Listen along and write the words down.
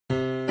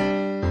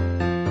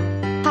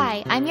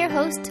I'm your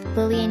host,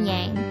 Lillian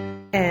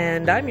Yang.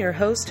 And I'm your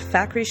host,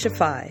 Fakhri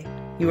Shafai.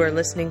 You are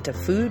listening to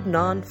Food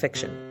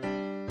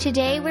Nonfiction.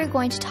 Today we're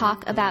going to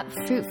talk about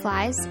fruit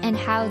flies and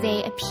how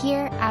they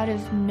appear out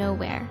of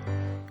nowhere.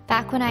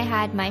 Back when I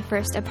had my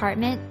first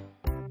apartment,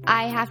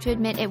 I have to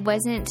admit it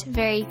wasn't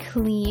very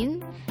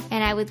clean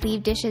and I would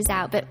leave dishes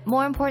out. But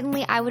more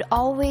importantly, I would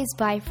always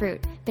buy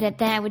fruit, but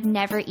then I would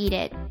never eat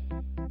it.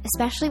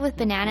 Especially with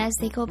bananas,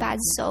 they go bad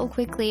so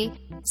quickly.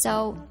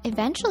 So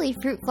eventually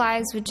fruit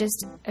flies would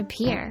just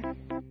appear.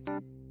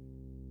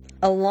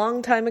 A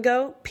long time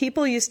ago,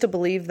 people used to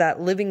believe that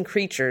living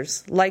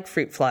creatures, like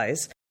fruit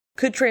flies,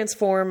 could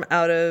transform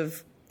out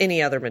of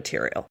any other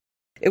material.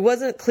 It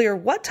wasn't clear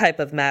what type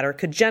of matter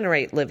could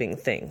generate living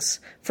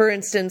things. For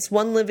instance,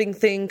 one living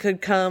thing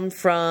could come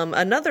from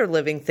another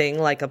living thing,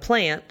 like a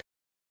plant,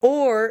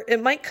 or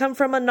it might come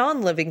from a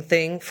non-living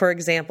thing, for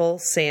example,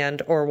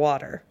 sand or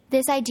water.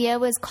 This idea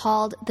was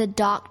called the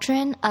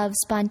doctrine of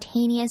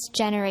spontaneous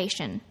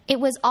generation. It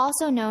was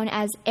also known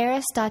as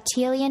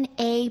Aristotelian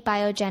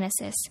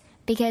abiogenesis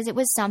because it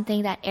was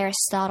something that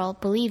Aristotle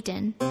believed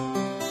in.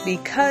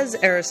 Because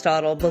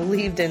Aristotle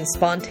believed in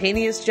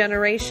spontaneous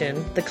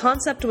generation, the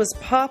concept was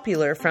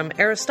popular from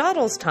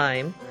Aristotle's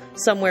time,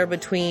 somewhere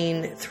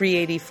between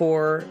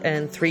 384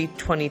 and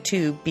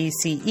 322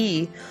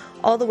 BCE,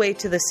 all the way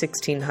to the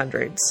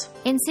 1600s.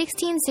 In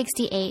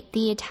 1668,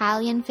 the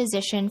Italian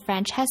physician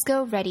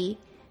Francesco Redi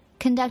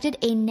conducted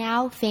a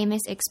now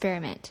famous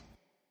experiment.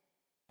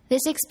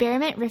 This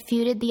experiment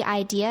refuted the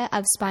idea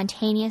of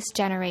spontaneous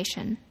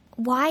generation.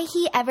 Why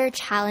he ever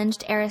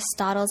challenged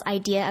Aristotle's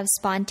idea of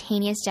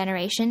spontaneous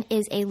generation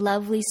is a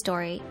lovely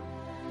story.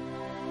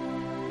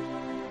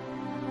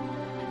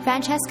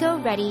 Francesco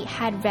Redi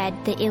had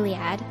read the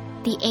Iliad,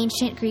 the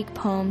ancient Greek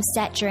poem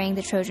set during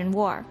the Trojan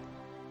War.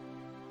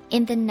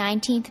 In the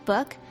 19th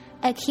book,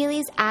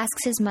 Achilles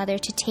asks his mother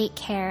to take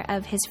care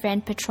of his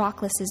friend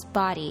Patroclus'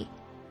 body.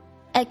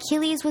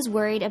 Achilles was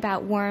worried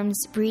about worms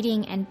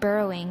breeding and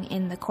burrowing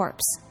in the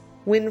corpse.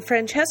 When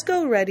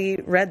Francesco Redi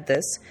read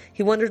this,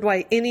 he wondered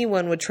why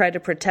anyone would try to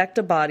protect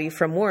a body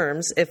from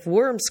worms if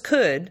worms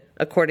could,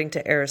 according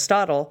to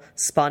Aristotle,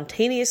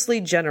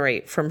 spontaneously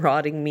generate from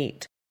rotting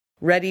meat.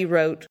 Redi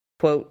wrote,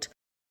 quote,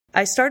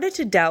 "I started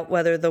to doubt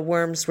whether the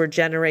worms were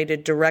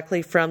generated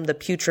directly from the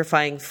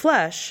putrefying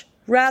flesh,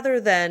 rather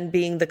than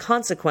being the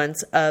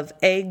consequence of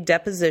egg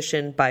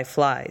deposition by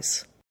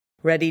flies."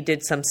 Redi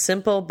did some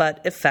simple but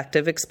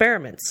effective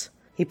experiments.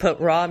 He put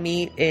raw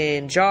meat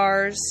in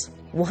jars,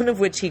 one of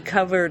which he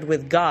covered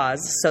with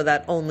gauze so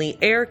that only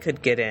air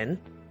could get in,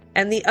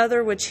 and the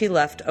other which he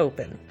left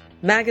open.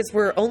 Maggots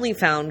were only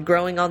found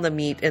growing on the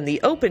meat in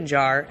the open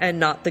jar and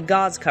not the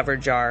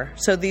gauze-covered jar,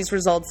 so these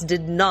results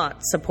did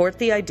not support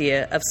the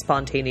idea of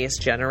spontaneous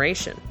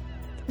generation.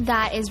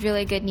 That is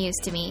really good news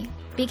to me,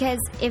 because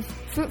if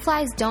fruit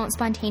flies don't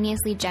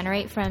spontaneously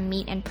generate from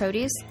meat and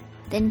produce,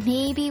 then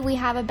maybe we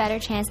have a better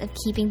chance of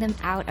keeping them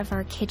out of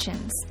our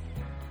kitchens.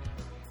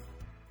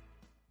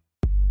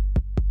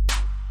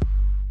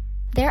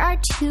 There are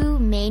two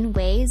main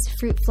ways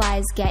fruit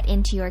flies get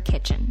into your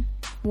kitchen.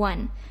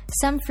 1.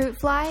 Some fruit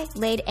fly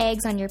laid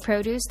eggs on your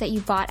produce that you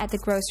bought at the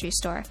grocery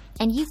store,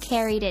 and you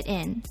carried it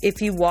in.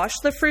 If you wash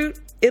the fruit,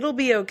 it'll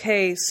be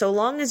okay so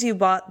long as you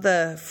bought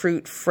the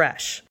fruit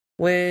fresh.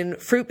 When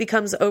fruit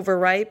becomes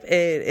overripe,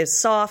 it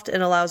is soft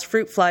and allows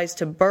fruit flies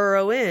to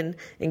burrow in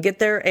and get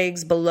their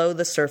eggs below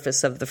the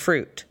surface of the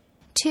fruit.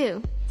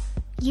 2.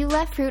 You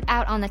left fruit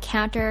out on the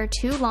counter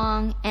too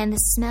long, and the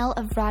smell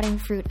of rotting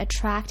fruit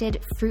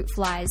attracted fruit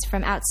flies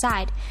from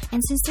outside.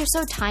 And since they're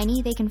so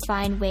tiny, they can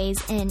find ways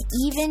in,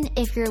 even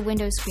if your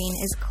window screen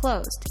is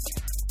closed.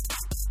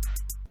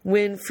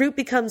 When fruit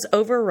becomes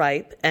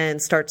overripe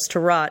and starts to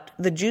rot,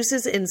 the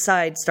juices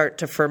inside start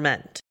to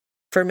ferment.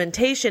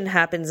 Fermentation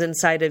happens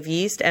inside of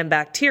yeast and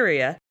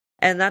bacteria,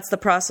 and that's the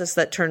process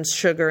that turns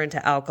sugar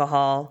into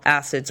alcohol,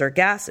 acids, or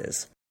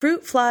gases.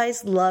 Fruit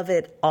flies love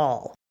it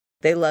all.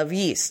 They love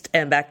yeast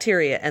and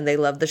bacteria, and they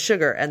love the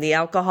sugar and the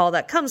alcohol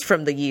that comes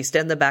from the yeast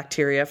and the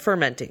bacteria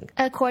fermenting.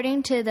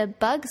 According to the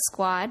Bug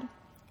Squad,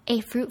 a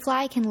fruit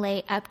fly can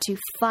lay up to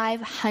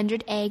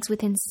 500 eggs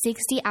within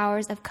 60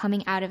 hours of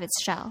coming out of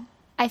its shell.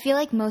 I feel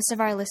like most of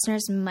our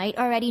listeners might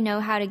already know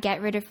how to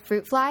get rid of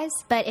fruit flies,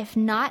 but if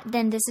not,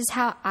 then this is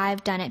how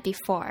I've done it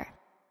before.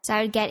 So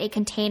I would get a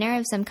container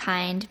of some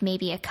kind,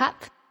 maybe a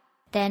cup.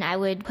 Then I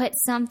would put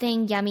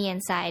something yummy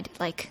inside,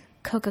 like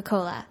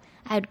Coca-Cola.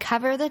 I would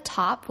cover the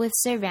top with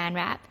saran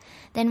wrap.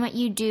 Then what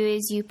you do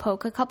is you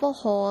poke a couple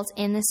holes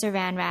in the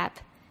saran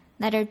wrap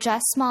that are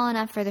just small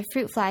enough for the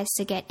fruit flies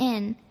to get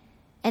in,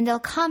 and they'll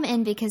come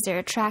in because they're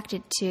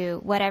attracted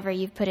to whatever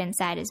you've put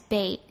inside as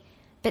bait,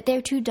 but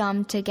they're too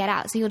dumb to get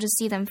out, so you'll just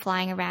see them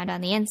flying around on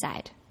the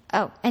inside.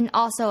 Oh, and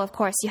also, of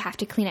course, you have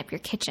to clean up your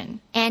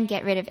kitchen and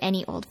get rid of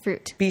any old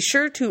fruit. Be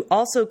sure to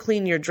also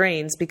clean your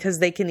drains because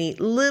they can eat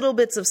little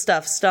bits of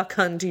stuff stuck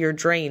onto your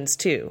drains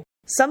too.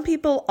 Some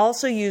people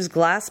also use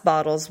glass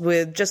bottles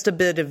with just a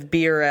bit of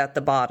beer at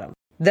the bottom.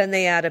 Then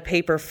they add a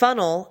paper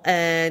funnel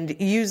and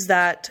use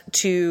that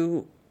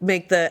to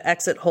make the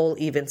exit hole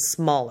even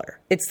smaller.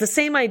 It's the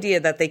same idea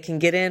that they can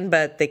get in,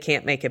 but they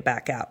can't make it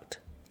back out.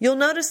 You'll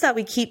notice that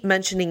we keep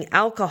mentioning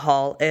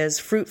alcohol as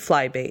fruit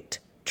fly bait.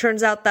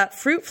 Turns out that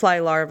fruit fly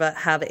larvae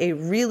have a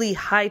really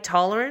high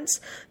tolerance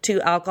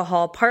to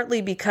alcohol,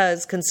 partly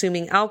because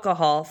consuming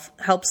alcohol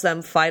helps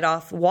them fight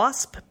off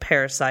wasp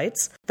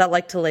parasites that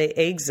like to lay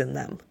eggs in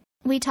them.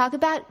 We talk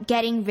about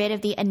getting rid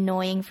of the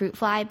annoying fruit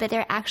fly, but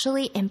they're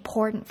actually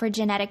important for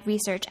genetic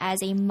research as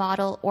a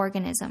model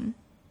organism.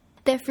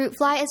 The fruit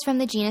fly is from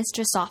the genus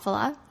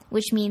Drosophila,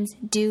 which means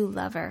dew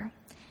lover.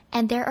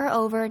 And there are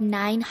over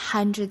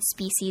 900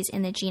 species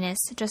in the genus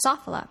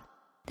Drosophila.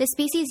 The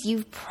species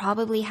you've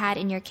probably had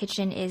in your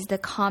kitchen is the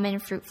common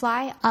fruit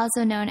fly,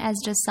 also known as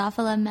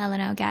Drosophila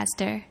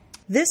melanogaster.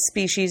 This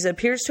species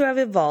appears to have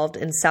evolved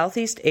in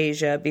Southeast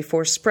Asia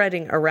before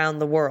spreading around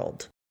the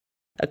world.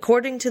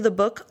 According to the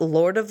book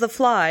Lord of the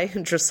Fly,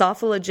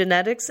 Drosophila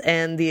Genetics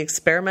and the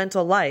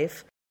Experimental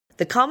Life,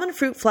 the common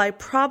fruit fly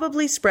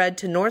probably spread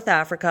to North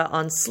Africa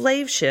on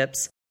slave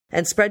ships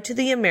and spread to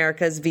the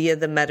Americas via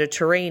the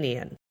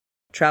Mediterranean,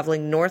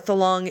 traveling north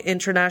along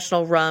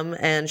international rum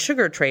and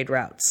sugar trade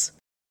routes.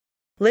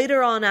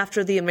 Later on,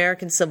 after the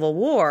American Civil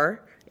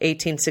War,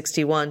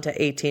 1861 to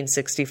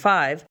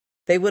 1865,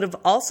 they would have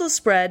also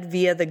spread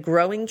via the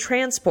growing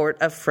transport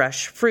of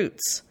fresh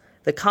fruits.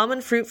 The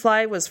common fruit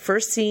fly was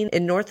first seen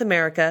in North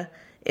America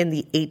in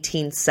the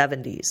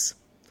 1870s.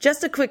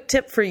 Just a quick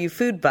tip for you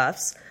food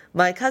buffs.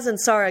 My cousin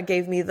Sarah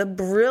gave me the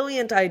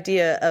brilliant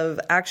idea of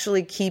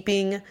actually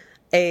keeping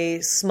a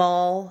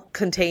small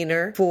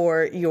container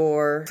for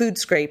your food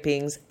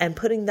scrapings and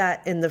putting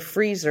that in the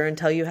freezer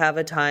until you have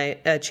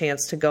a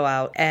chance to go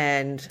out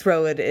and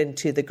throw it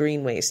into the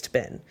green waste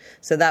bin.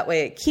 So that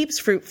way it keeps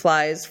fruit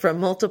flies from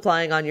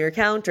multiplying on your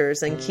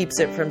counters and keeps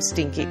it from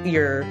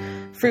your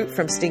fruit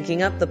from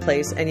stinking up the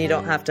place, and you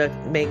don't have to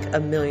make a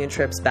million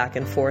trips back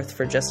and forth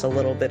for just a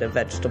little bit of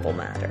vegetable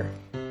matter.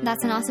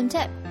 That's an awesome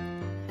tip.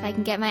 If I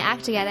can get my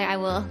act together, I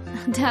will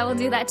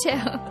do that too.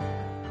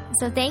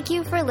 So thank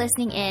you for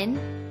listening in.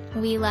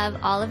 We love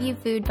all of you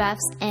food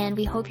buffs, and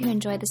we hope you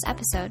enjoyed this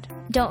episode.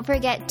 Don't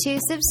forget to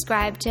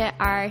subscribe to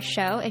our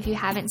show if you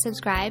haven't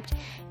subscribed.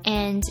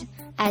 And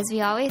as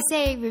we always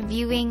say,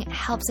 reviewing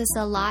helps us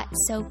a lot.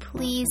 So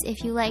please,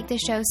 if you like the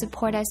show,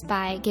 support us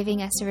by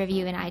giving us a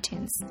review in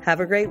iTunes. Have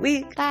a great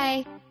week.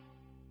 Bye.